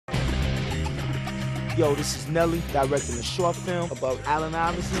Yo, this is Nelly, directing a short film about Allen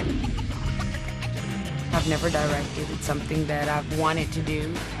Iverson. I've never directed. It's something that I've wanted to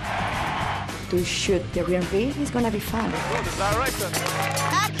do. To shoot the DMV is gonna be fun. Yo, the director.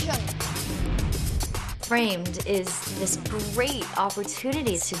 Action! Framed is this great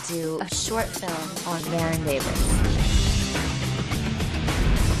opportunity to do a short film on Baron Davis.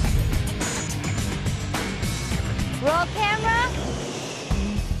 Roll camera.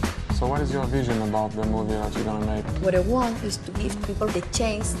 So what is your vision about the movie that you're gonna make? What I want is to give people the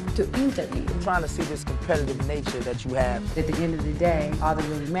chance to interview. I'm trying to see this competitive nature that you have. At the end of the day, all that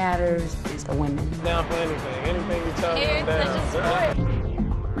really matters is the women. Down for anything. Anything you tell me, I'm down.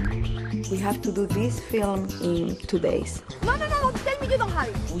 We have to do this film in 2 days. No, tell me you don't have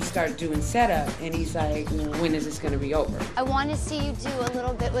it. We start doing setup, and he's like, when is this going to be over? I want to see you do a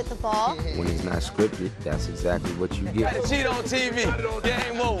little bit with the ball. When it's not scripted, that's exactly what you get. Cheat on TV.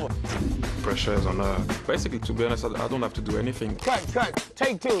 Game over. Pressure is on her. Basically, to be honest, I don't have to do anything. Cut,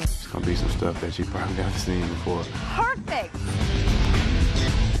 take two. It's gonna be some stuff that you probably haven't seen before. Perfect.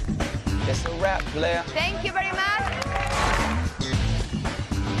 That's a wrap, Blair. Thank you very much.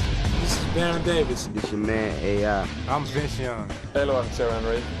 This is Baron Davis. This your man, AI. I'm Vince Young. Hello, I'm Terry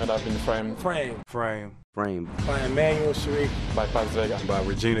Henry, and I've been framed Frame. By Emmanuel Sharif. by Paz Vega. By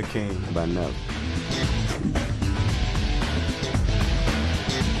Regina King. By Nelly.